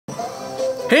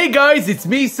Hey guys, it's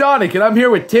me Sonic and I'm here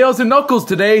with Tails and Knuckles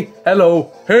today.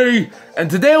 Hello. Hey.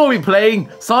 And today we'll be playing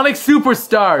Sonic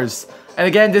Superstars. And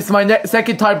again, this is my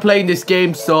second time playing this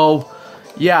game, so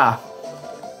yeah.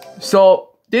 So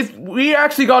we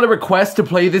actually got a request to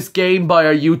play this game by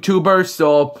a YouTuber,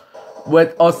 so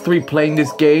with us three playing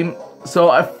this game.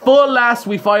 So at full last,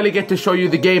 we finally get to show you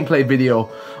the gameplay video.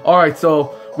 Alright,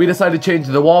 so we decided to change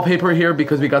the wallpaper here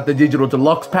because we got the digital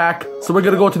deluxe pack. So we're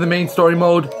gonna go to the main story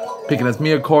mode, picking as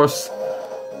me of course.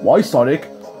 Why Sonic?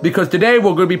 Because today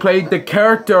we're gonna be playing the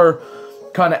character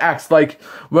kind of acts. Like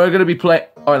we're gonna be playing.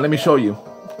 Alright, let me show you.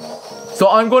 So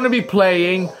I'm gonna be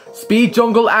playing Speed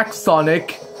Jungle Act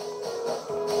Sonic,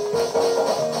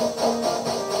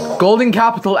 Golden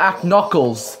Capital Act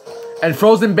Knuckles, and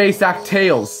Frozen Base Act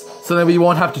Tails. So then we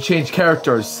won't have to change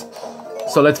characters.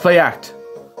 So let's play Act.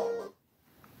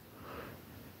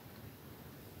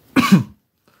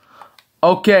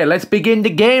 Okay, let's begin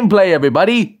the gameplay,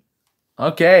 everybody.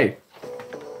 Okay.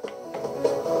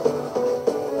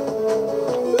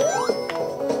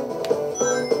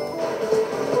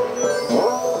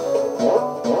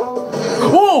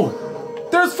 Whoa!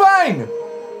 There's Fang!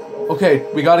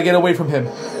 Okay, we gotta get away from him.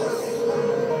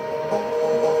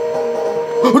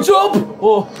 Jump!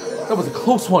 Oh, that was a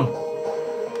close one.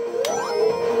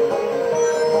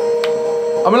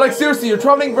 I mean, like, seriously, you're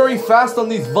traveling very fast on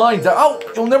these vines. Ow!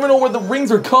 You'll never know where the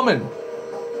rings are coming.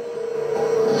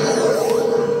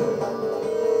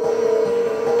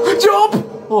 Jump!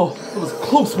 Oh, that was a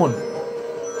close one.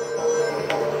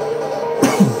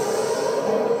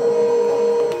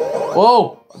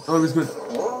 Whoa! I thought it was good.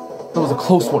 That was a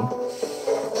close one.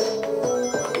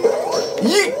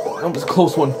 Yeet! That was a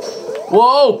close one.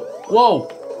 Whoa! Whoa!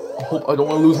 I hope I don't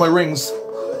want to lose my rings.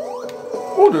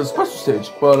 Oh, there's a special stage,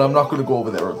 but I'm not going to go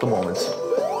over there at the moment.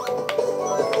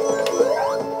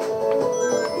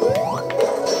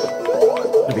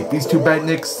 Beat these two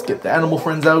badniks, get the animal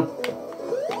friends out.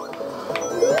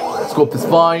 Let's go up this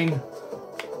vine.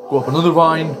 Go up another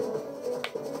vine.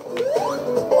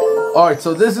 Alright,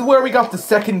 so this is where we got the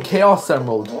second Chaos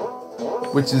Emerald,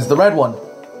 which is the red one.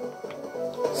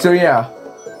 So yeah.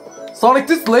 Sonic,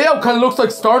 this layout kind of looks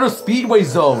like Stardust Speedway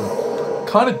Zone.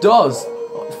 Kind of does.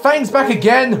 Fang's back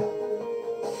again.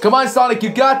 Come on, Sonic, you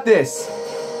got this.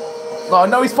 Oh,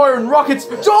 now he's firing rockets.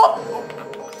 Jump!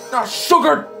 Ah,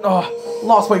 sugar! Oh,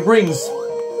 lost my rings.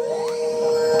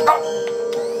 Ah.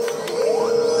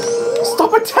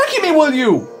 Stop attacking me, will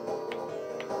you?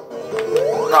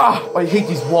 Ah, I hate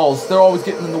these walls. They're always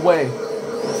getting in the way.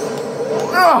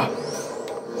 Ah!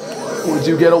 Would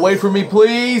you get away from me,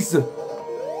 please?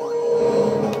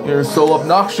 You're so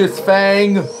obnoxious,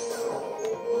 Fang.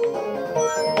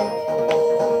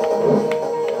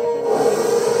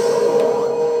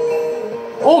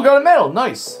 Oh, got a medal.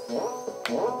 Nice.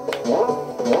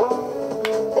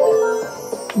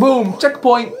 Boom.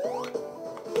 Checkpoint.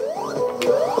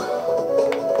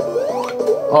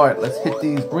 Alright, let's hit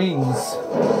these rings.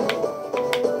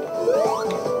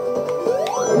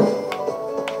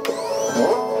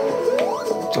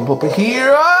 Jump up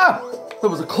here. Ah! That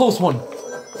was a close one.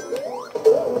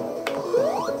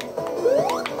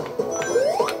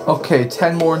 Okay,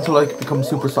 10 more until I become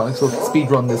Supersonic, so let's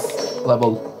speedrun this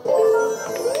level.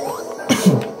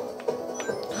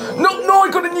 No, I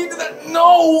couldn't need that. No!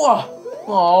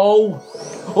 Oh.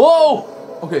 Whoa!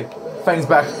 Okay, Fang's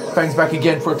back. Fang's back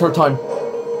again for a third time.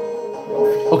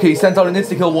 Okay, he sent out an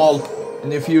insta-kill wall.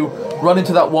 And if you run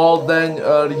into that wall, then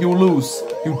you lose.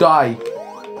 You die.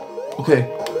 Okay,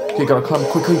 gotta climb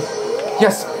quickly.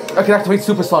 Yes, I can activate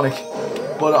Supersonic.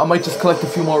 But I might just collect a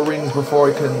few more rings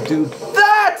before I can do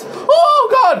that! Oh,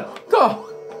 God! God!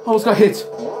 I almost got hit.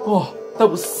 Oh, that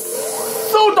was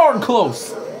so darn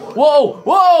close. Whoa!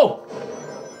 Whoa!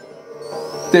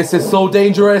 This is so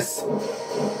dangerous.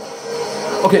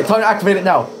 Okay, time to activate it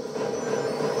now.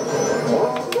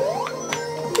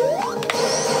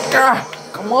 Ah,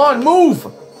 come on, move!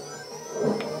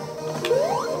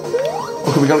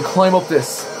 Okay, we gotta climb up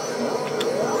this.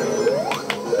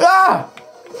 Ah!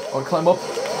 I wanna climb up.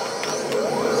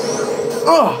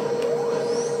 Ugh!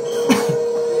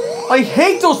 I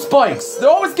hate those spikes! They're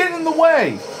always getting in the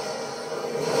way!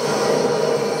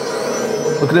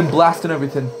 Look at him blasting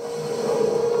everything.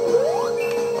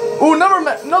 Ooh,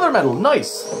 another medal.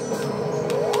 Nice.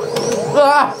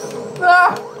 Ah!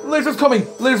 Ah! Laser's coming.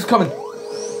 Laser's coming.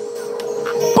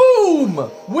 Boom!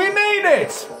 We made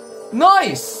it!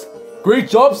 Nice! Great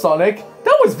job, Sonic.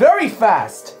 That was very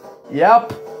fast.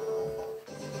 Yep.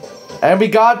 And we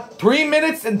got 3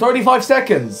 minutes and 35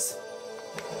 seconds.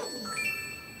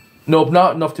 Nope,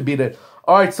 not enough to beat it.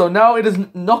 Alright, so now it is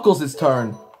Knuckles'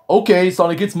 turn. Okay,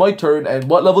 Sonic, it's my turn. And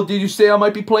what level did you say I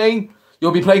might be playing?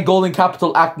 you'll be playing Golden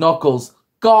Capital Act Knuckles.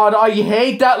 God, I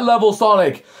hate that level,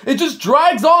 Sonic. It just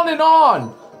drags on and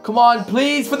on. Come on,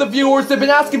 please, for the viewers. They've been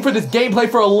asking for this gameplay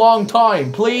for a long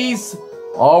time. Please?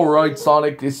 Alright,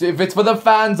 Sonic. If it's for the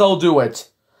fans, I'll do it.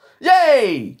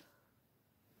 Yay!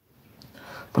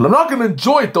 But I'm not going to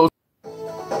enjoy it, though.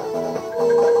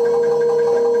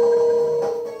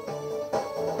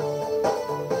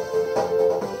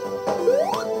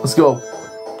 Let's go.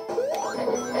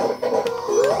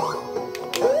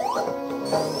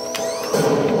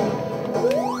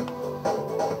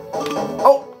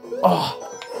 Oh.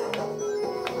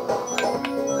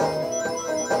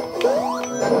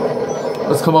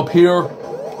 Let's come up here.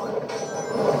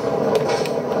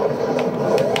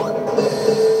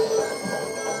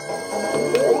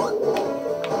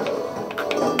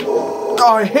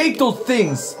 Oh, I hate those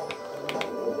things.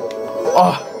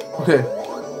 Oh, okay.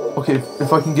 Okay,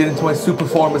 if I can get into my super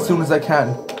form as soon as I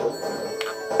can.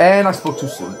 And I spoke too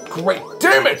soon. Great,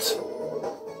 damn it!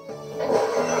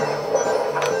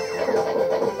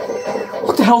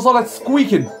 What the hell's all that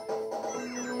squeaking?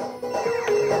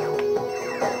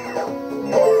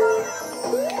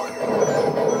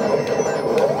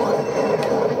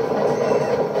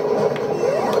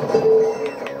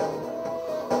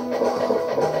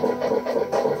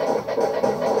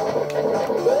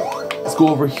 Let's go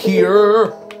over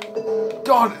here.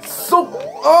 God, it's so...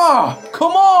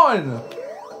 come on!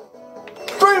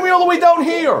 Bring me all the way down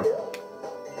here!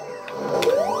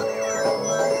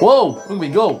 Whoa, look at me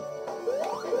go.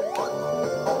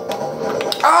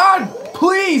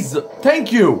 Please!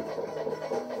 Thank you!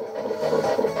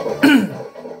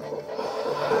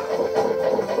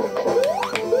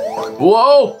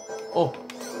 Whoa! Oh.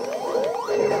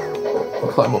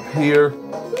 I'll climb up here.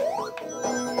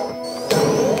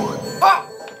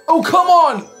 Oh, come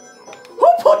on! Who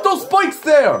put those spikes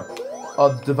there?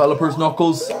 Developers,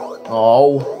 Knuckles.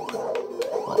 Oh.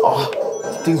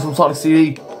 Things from Sonic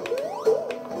CD.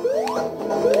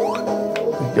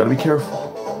 You gotta be careful.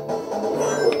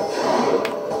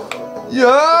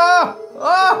 Yeah!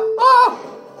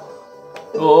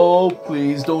 Oh,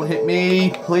 please don't hit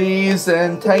me. Please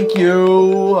and thank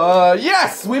you.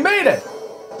 Yes! We made it!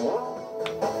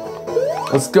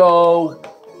 Let's go.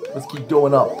 Let's keep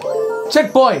going up.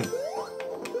 Checkpoint!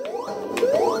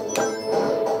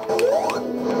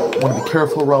 I want to be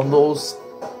careful around those.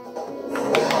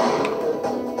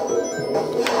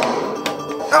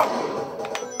 Ow!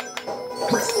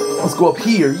 Let's go up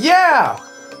here. Yeah!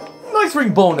 Nice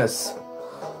ring bonus.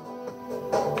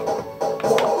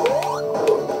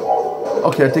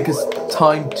 Okay, I think it's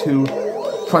time to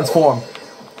transform.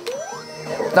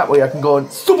 That way I can go in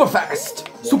super fast,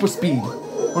 super speed.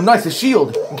 Oh, nice, a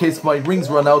shield. In case my rings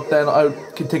run out, then I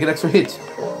can take an extra hit.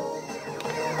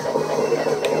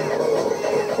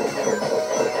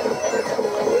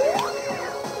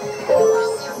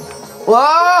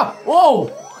 Ah!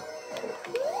 Whoa!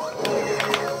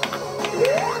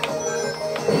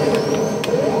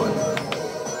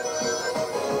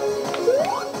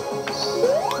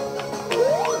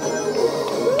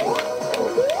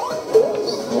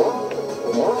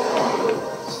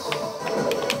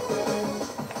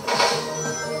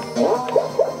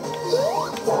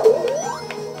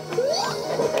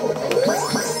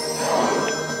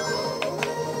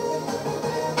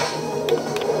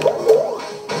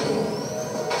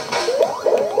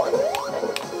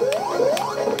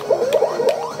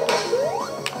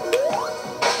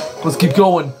 Let's keep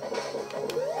going.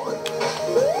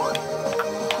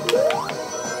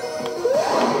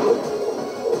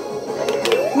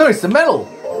 Nice, the medal.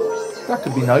 That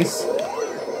could be nice.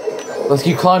 Let's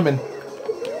keep climbing.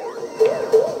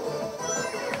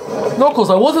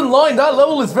 Knuckles, I wasn't lying. That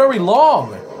level is very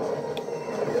long.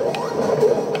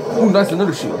 Ooh, nice,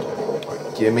 another shield.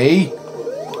 Gimme.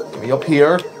 Gimme up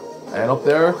here. And up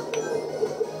there.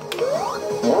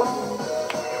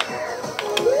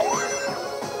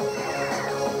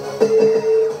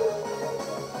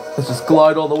 Let's just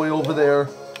glide all the way over there.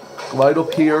 Glide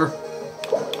up here.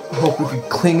 Hope we can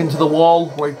cling into the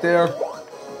wall right there.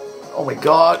 Oh my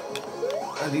god.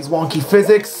 And these wonky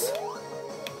physics.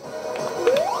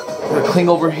 We're gonna cling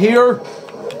over here.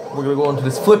 We're gonna go into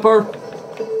this flipper.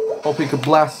 Hope we can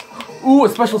blast. Ooh, a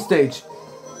special stage.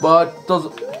 But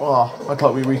doesn't... Oh, I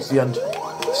thought we reached the end.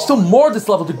 There's still more of this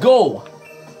level to go.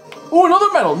 Ooh, another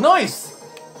medal. Nice.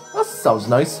 That sounds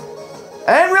nice.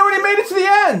 And we already made it to the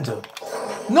end.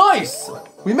 Nice!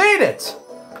 We made it!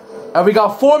 And we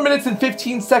got 4 minutes and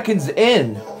 15 seconds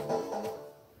in.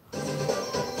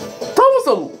 That was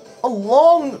a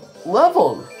long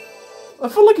level. I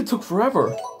feel like it took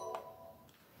forever.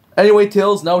 Anyway,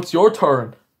 Tails, now it's your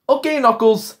turn. Okay,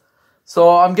 Knuckles.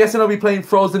 So I'm guessing I'll be playing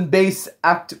Frozen Base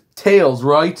Act Tails,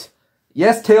 right?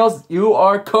 Yes, Tails, you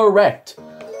are correct.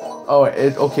 Oh,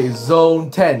 okay, Zone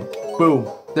 10. Boom.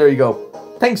 There you go.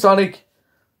 Thanks, Sonic.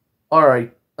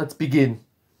 Alright, let's begin.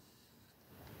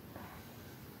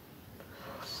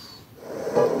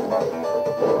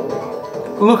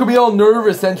 Look at me all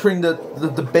nervous entering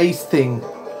the base thing.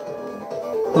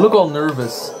 I look all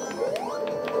nervous.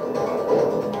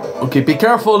 Okay, be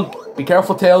careful. Be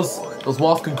careful, Tails. Those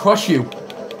walls can crush you.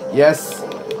 Yes,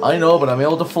 I know, but I'm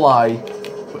able to fly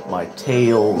with my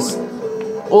tails.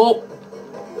 Oh!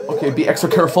 Okay, be extra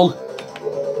careful.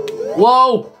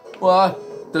 Whoa!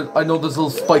 I know there's a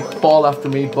little spiked ball after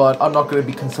me, but I'm not going to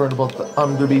be concerned about that.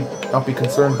 I'm going to not be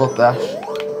concerned about that.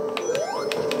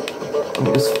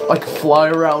 I can fly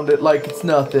around it like it's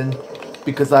nothing.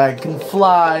 Because I can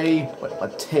fly with my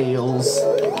tails.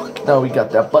 Now we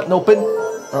got that button open.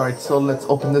 Alright, so let's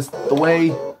open the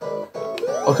way.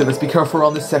 Okay, let's be careful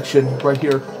on this section right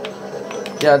here.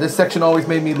 Yeah, this section always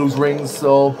made me lose rings,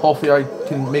 so hopefully I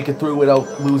can make it through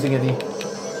without losing any.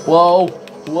 Whoa!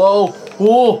 Whoa!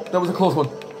 Whoa! That was a close one.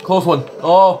 Close one.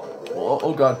 Oh!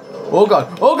 Oh god. Oh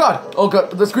god. Oh god! Oh god.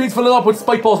 The screen's filling up with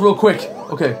spike balls real quick.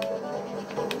 Okay.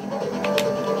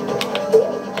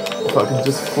 If I can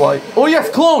just fly. Oh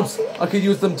yes, clones! I could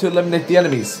use them to eliminate the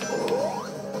enemies.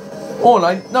 Oh,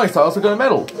 nice. I also got a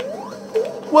medal.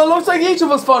 Well, looks like each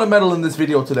of us found a medal in this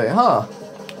video today, huh?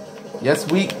 Yes,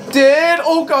 we did!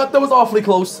 Oh god, that was awfully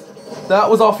close. That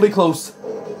was awfully close.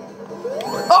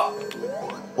 Oh!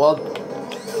 Well...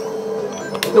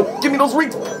 No, give me those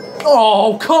rings!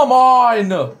 Oh, come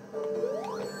on!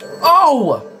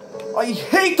 Oh! I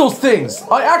hate those things!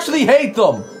 I actually hate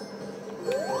them!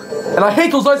 And I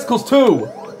hate those icicles too!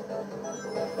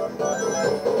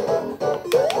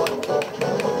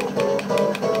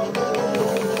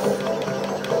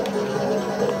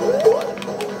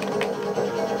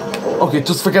 Okay,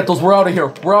 just forget those. We're out of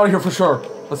here. We're out of here for sure.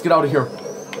 Let's get out of here.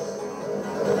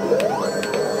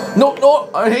 No, no,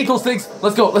 I hate those things.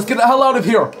 Let's go. Let's get the hell out of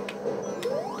here.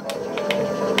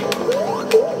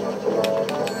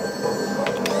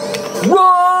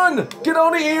 Run! Get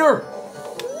out of here!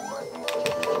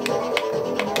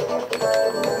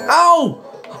 Ow!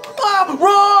 Ah,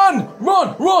 run!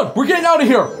 Run! Run! We're getting out of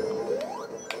here!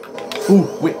 Ooh,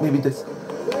 wait, maybe this.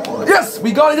 Yes!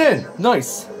 We got it in!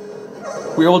 Nice.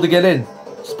 We were able to get in.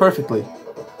 Just perfectly.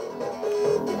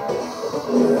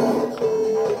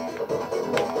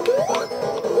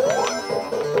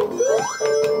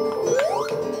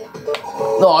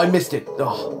 No, I missed it.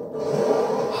 Oh.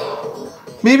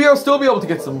 Maybe I'll still be able to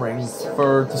get some rings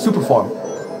for the super farm.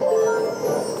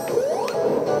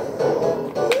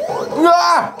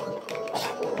 Ah!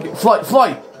 Okay,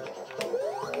 fly!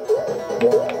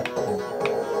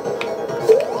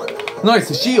 Nice,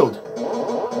 a shield.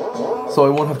 So I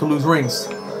won't have to lose rings.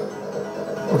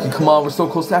 Okay, come on, we're so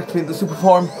close to activating the super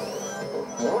farm.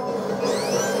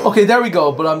 Okay, there we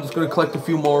go, but I'm just gonna collect a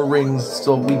few more rings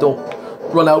so we don't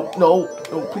run out. No,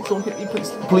 please don't hit me, please.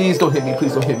 Please don't hit me,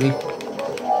 please don't hit me.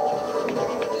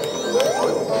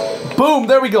 Boom,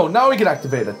 there we go, now we can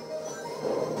activate it.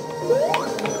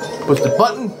 Push the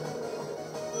button.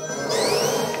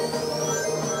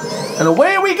 And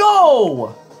away we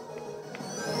go!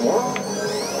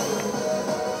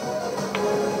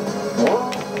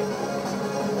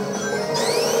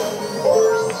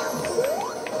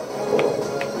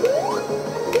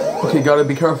 Okay, gotta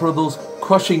be careful of those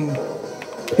crushing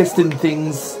piston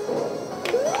things.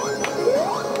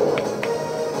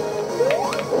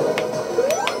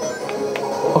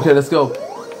 Okay, let's go.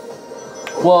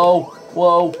 Whoa,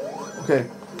 whoa. Okay.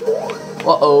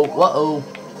 Uh-oh.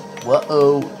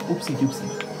 Oopsie doopsie.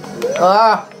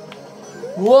 Ah!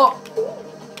 Whoa!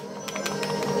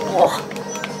 Oh.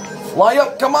 Fly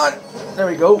up, come on! There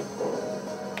we go.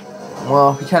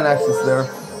 Well, we can't access there.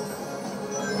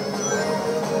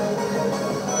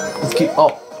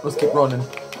 Let's keep running.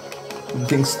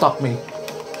 Things stop me.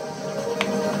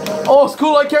 Oh, it's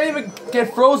cool, I can't even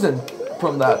get frozen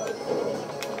from that.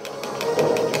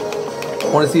 I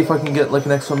want to see if I can get like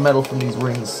an extra medal from these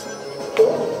rings.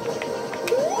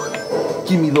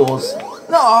 Give me those.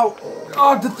 No!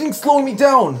 Oh, the thing's slowing me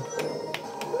down.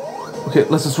 Okay,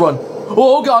 let's just run.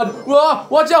 Oh god! Ah,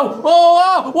 watch out!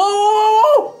 Oh!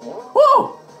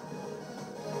 Whoa!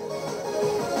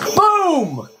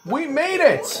 Boom! We made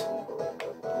it!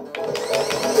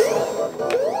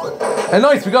 And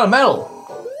nice, we got a medal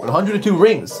with 102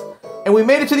 rings. And we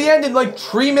made it to the end in like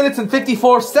 3 minutes and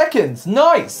 54 seconds.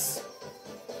 Nice!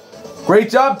 Great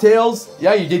job, Tails.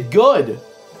 Yeah, you did good.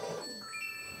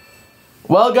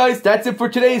 Well, guys, that's it for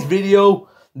today's video.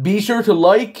 Be sure to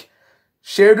like,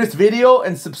 share this video,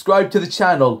 and subscribe to the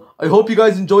channel. I hope you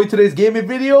guys enjoyed today's gaming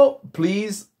video.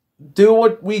 Please do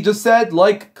what we just said.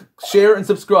 Like, share, and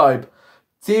subscribe.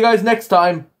 See you guys next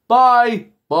time. Bye.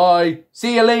 Bye.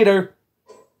 See you later.